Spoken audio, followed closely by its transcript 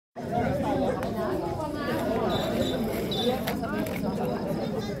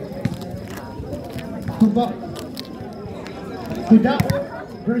Kuda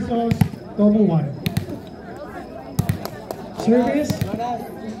versus Tomo 1. Service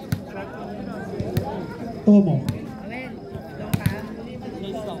Tomo.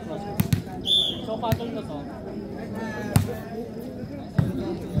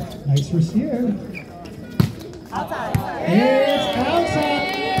 Nice receive. It's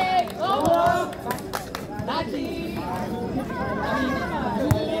outside.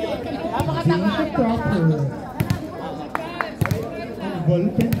 Being proper.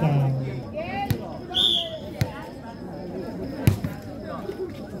 Ballpen down.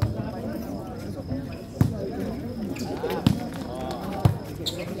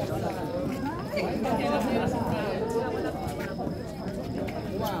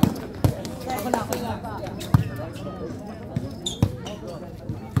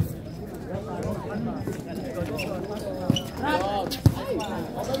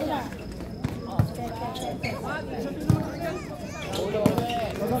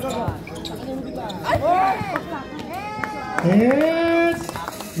 It's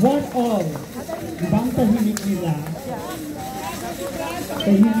 1-all. Ibang tahimik nila.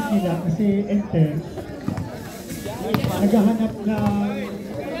 Tahimik nila kasi intense. Naghahanap ng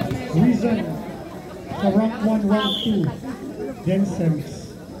reason sa rank 1, rank 2. Then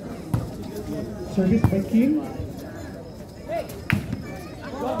service. Service by King.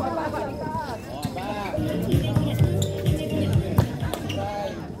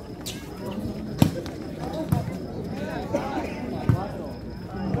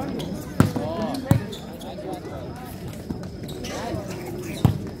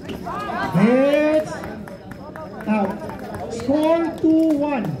 It's out. Score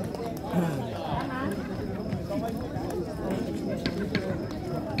 2-1.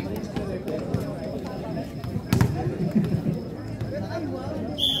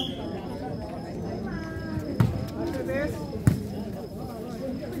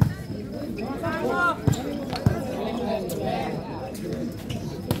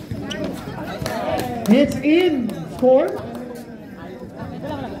 It's in. Score.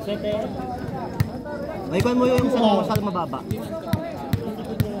 Ikuan mo yung sa mababa.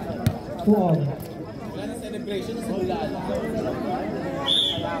 2-all. Wala na celebration sa ulan.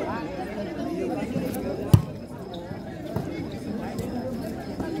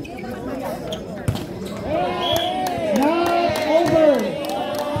 Not over.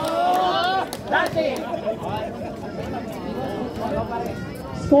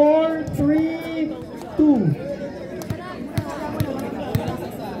 Score 3-2.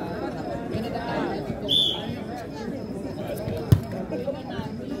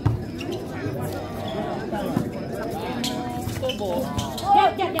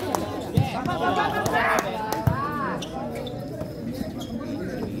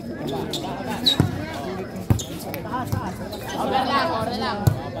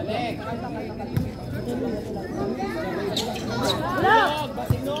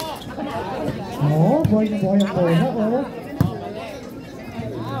 Oh, boy na boy ang bola, oh.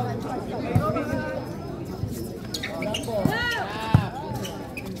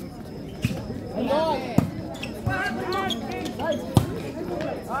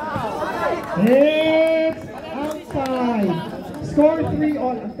 It's outside. Score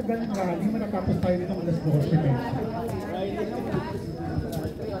 3-all. Ang tagal ng rally. Manatapos tayo nitong alas 12.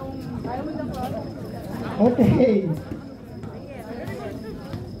 Okay.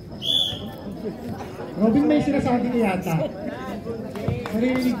 Robin, may sinasabi niya yata.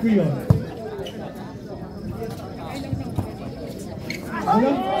 Narinig ko yun.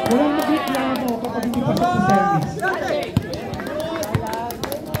 Walang magreklamo kapag hindi pa sa service.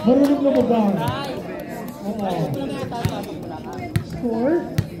 Marunong lumabang. Oo. Score?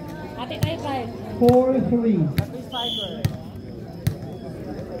 4-3.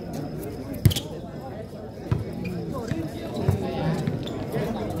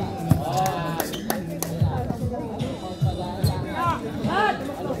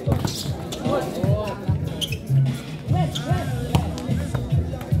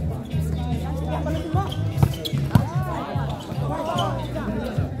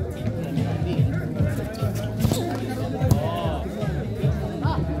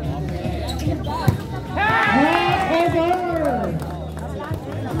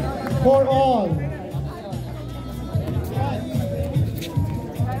 For all.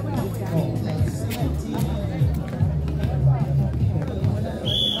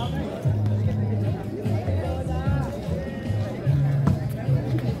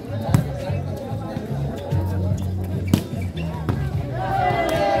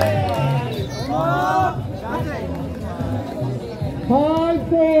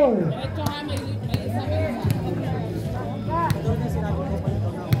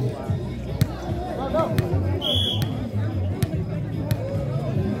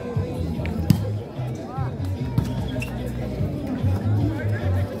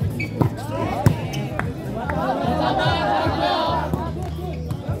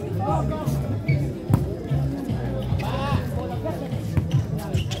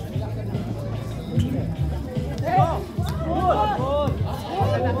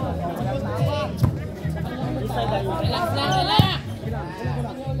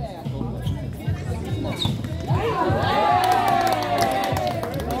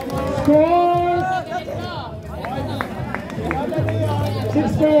 Score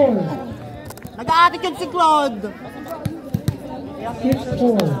 6-4. Nag-a-attitude si Claude.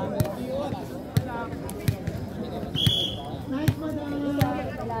 6-4.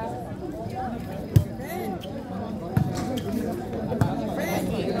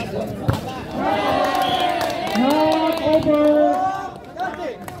 Not over.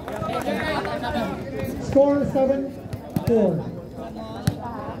 Score 7-4.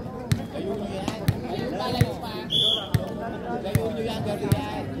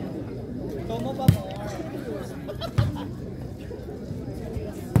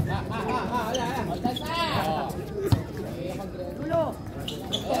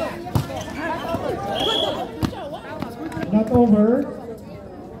 Not over.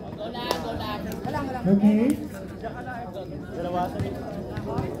 Okay.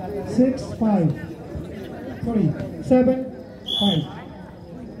 6-5. Sorry, 7-5.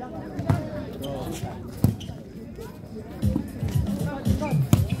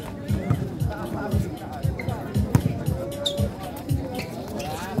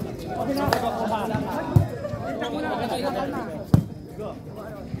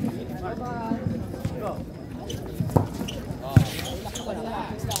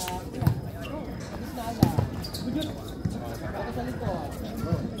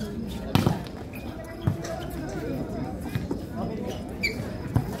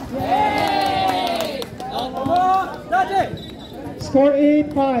 Score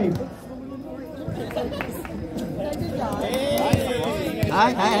 8-5.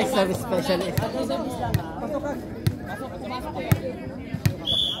 Ay, service specialist.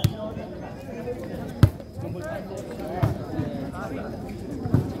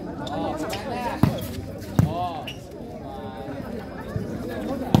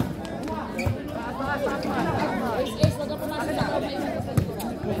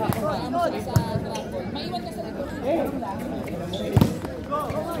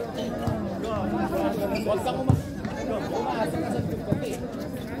 Huwag kang umaasa ka sa tupati.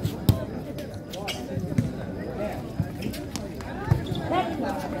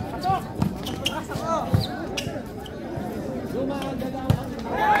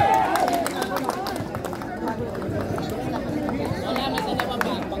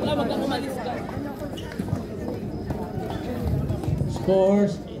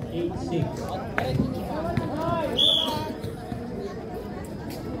 Scores 8-6.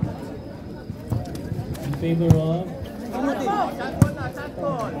 In favor of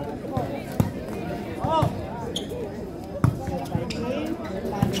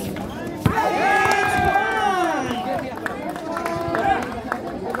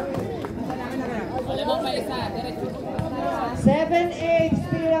Seven, eight,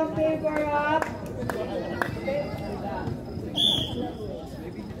 still in favor of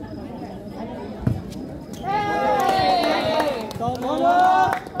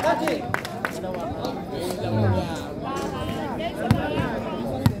Tomodachi.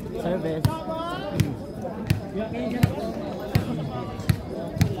 Service.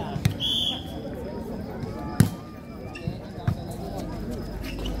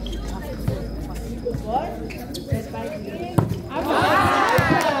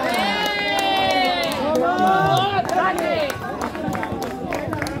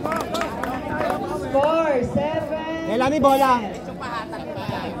 score, 7. Kailan may bola?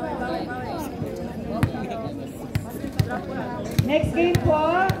 Next game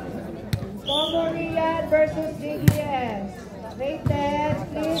po, Tomodachi versus DES. Rated,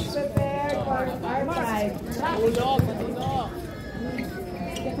 please prepare for R5. Matulog, matulog.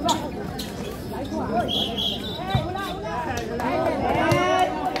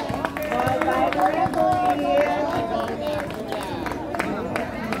 And, ball by the referee.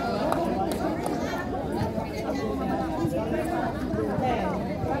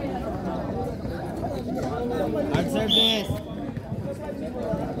 Hard service.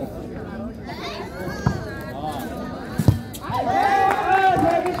 Oh,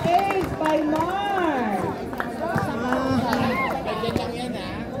 service ace by Mark. Ganyan lang yan, ha?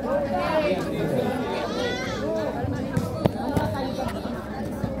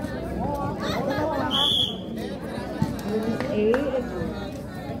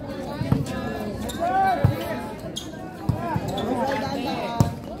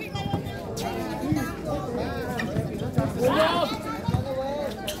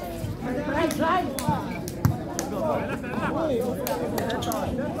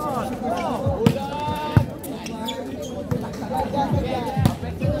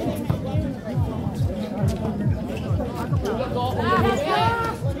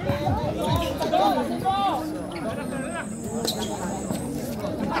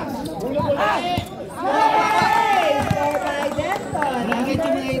 Okay! Score by Denton. Bakit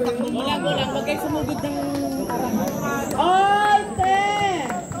yung mga itakbo mo? Wala, wag kayo sumugod ng All 10!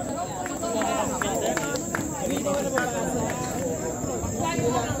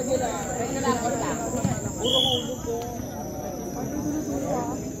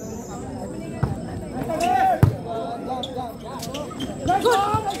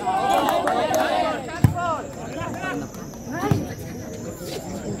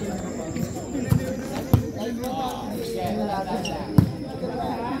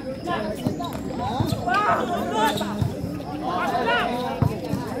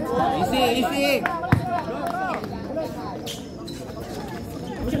 Easy, easy.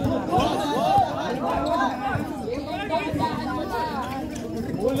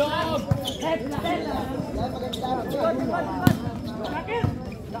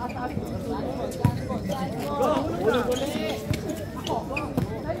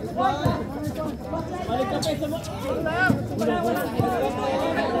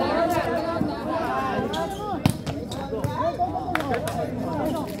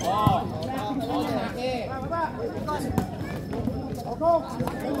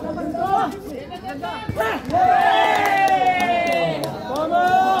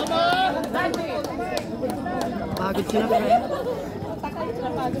 Pagod sila pa rin.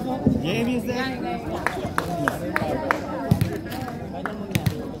 Yeah, music.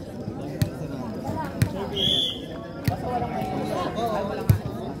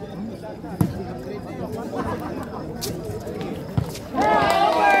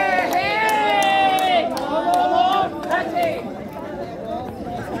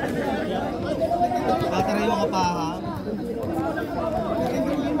 Pataray mo ka pa, ha?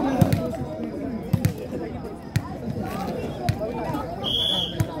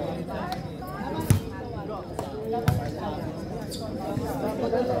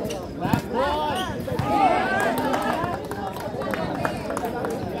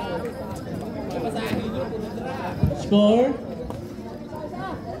 Score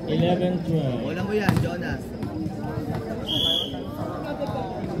 11-12. Wala mo yan, Jonas.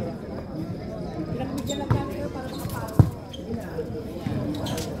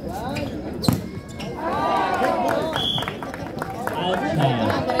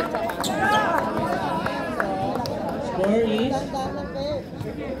 Outside. Score is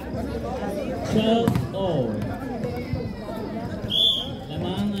 12-0.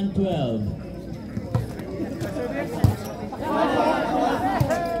 Lamang ang 12.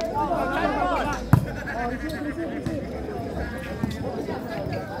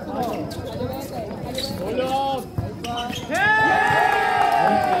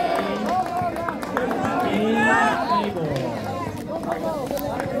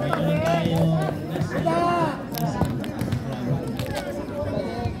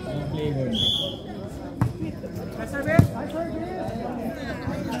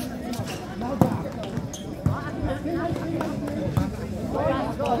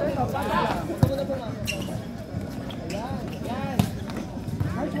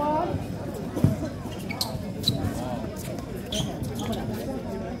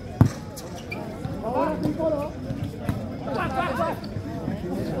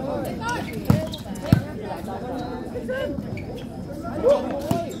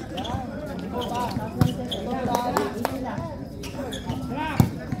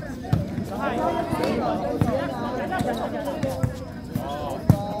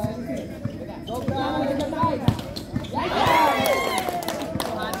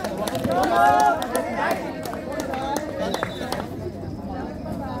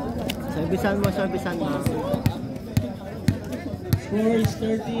 Servisan mo. Score is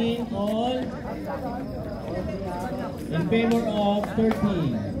 13 all in favor of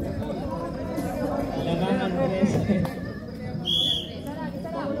 13. Lamang ang 13.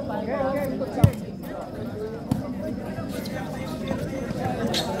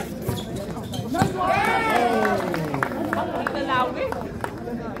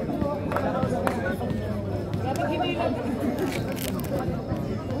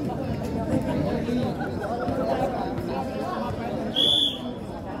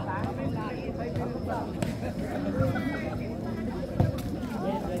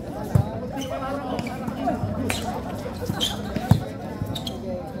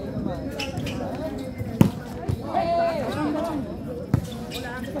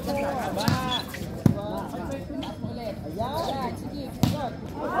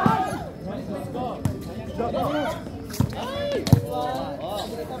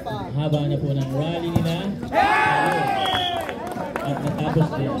 Haba na po ng rally nila at natapos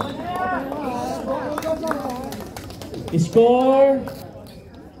din. Score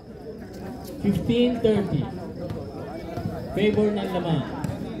 15-30. Favor ng lamang.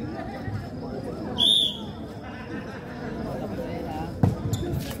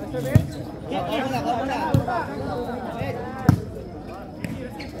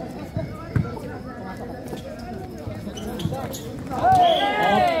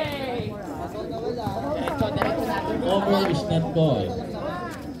 Over is not called.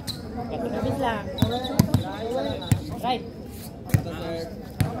 Right.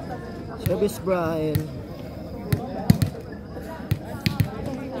 Service Brian.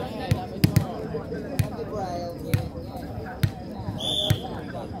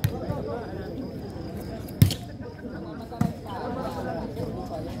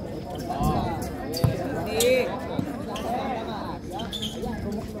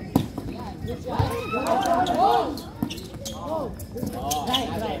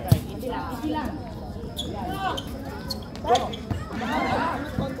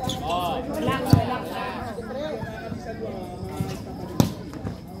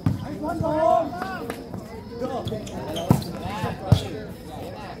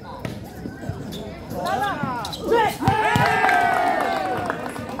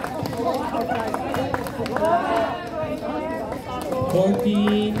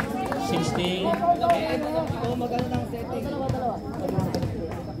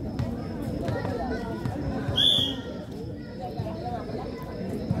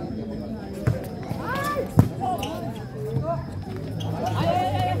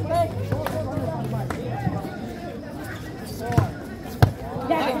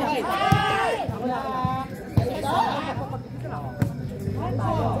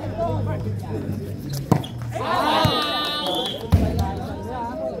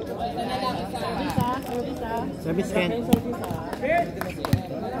 Service Ken.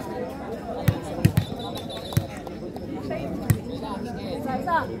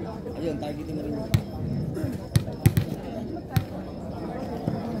 Ayun, targetin na rin.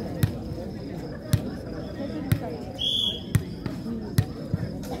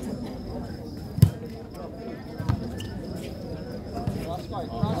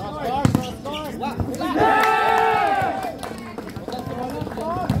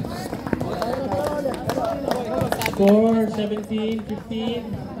 Score 17-15.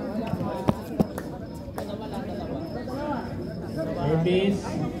 Service.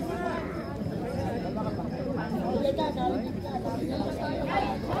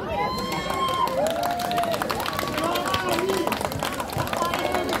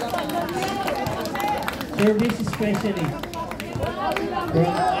 Service especially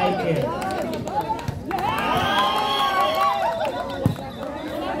from ICARE.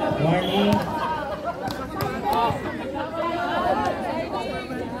 Warning.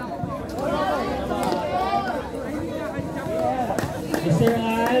 Mr.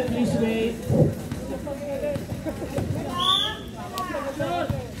 Al, please wait.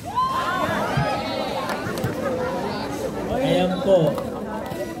 Ayan po.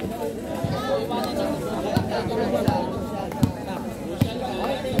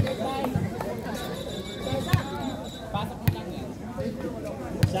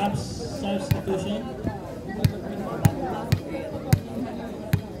 Substitution.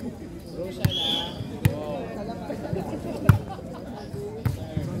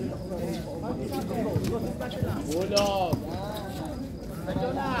 Bulog.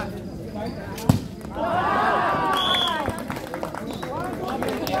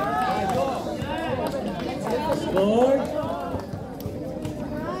 Score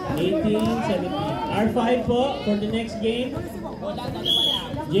 18-17. R5 po for the next game.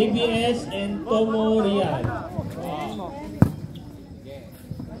 JBS and Tomo Real.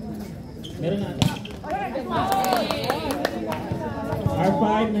 Meron na. R5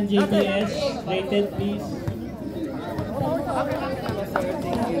 ng JBS. Rated please.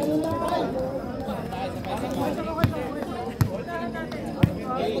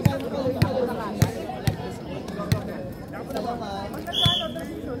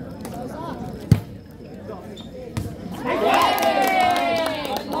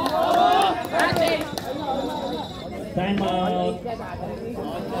 Time out.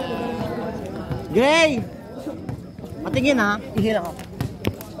 Gray! Patingin ha. Ihirap ako.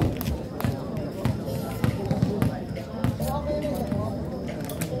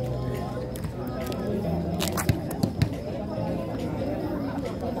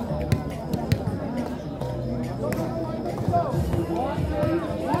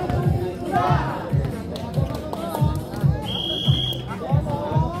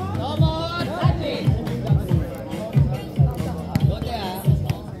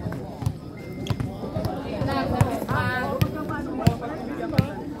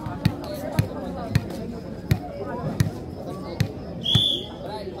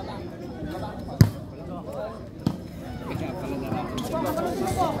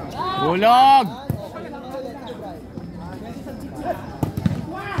 Hulog!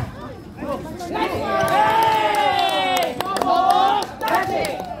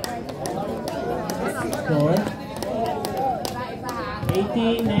 Score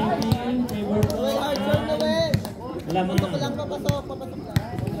 18-19 favor po Lamang.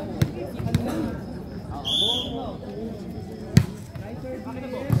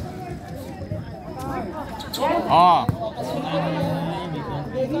 Oh.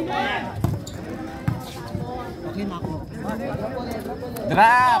 Okay na ako.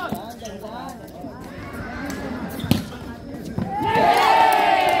 Drop!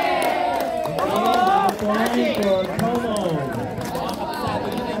 Point for Tomo.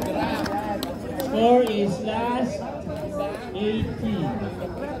 Score is last 18.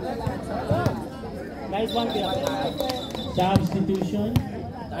 Nice one, Kuya. Substitution.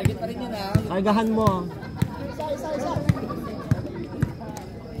 Kargahan mo.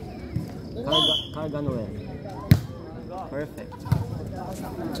 Karga Noel. Perfect.